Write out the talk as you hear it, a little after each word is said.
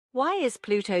Why is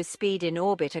Pluto's speed in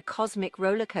orbit a cosmic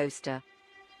roller coaster?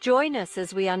 Join us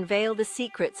as we unveil the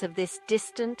secrets of this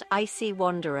distant, icy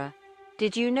wanderer.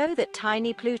 Did you know that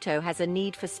tiny Pluto has a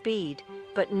need for speed,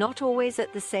 but not always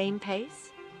at the same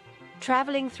pace?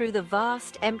 Traveling through the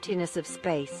vast emptiness of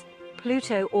space,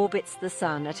 Pluto orbits the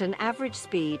Sun at an average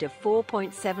speed of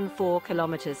 4.74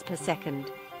 kilometers per second.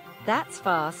 That's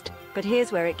fast, but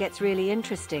here's where it gets really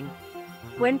interesting.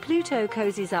 When Pluto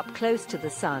cozies up close to the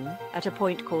Sun, at a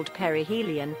point called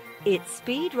perihelion, its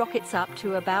speed rockets up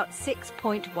to about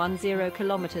 6.10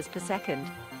 kilometers per second.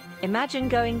 Imagine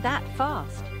going that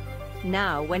fast.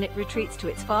 Now, when it retreats to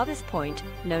its farthest point,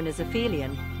 known as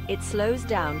aphelion, it slows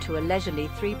down to a leisurely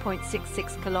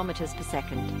 3.66 kilometers per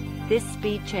second. This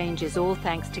speed change is all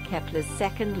thanks to Kepler's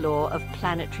second law of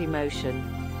planetary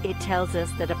motion. It tells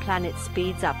us that a planet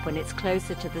speeds up when it's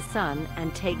closer to the Sun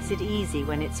and takes it easy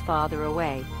when it's farther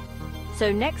away.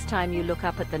 So next time you look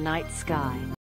up at the night sky,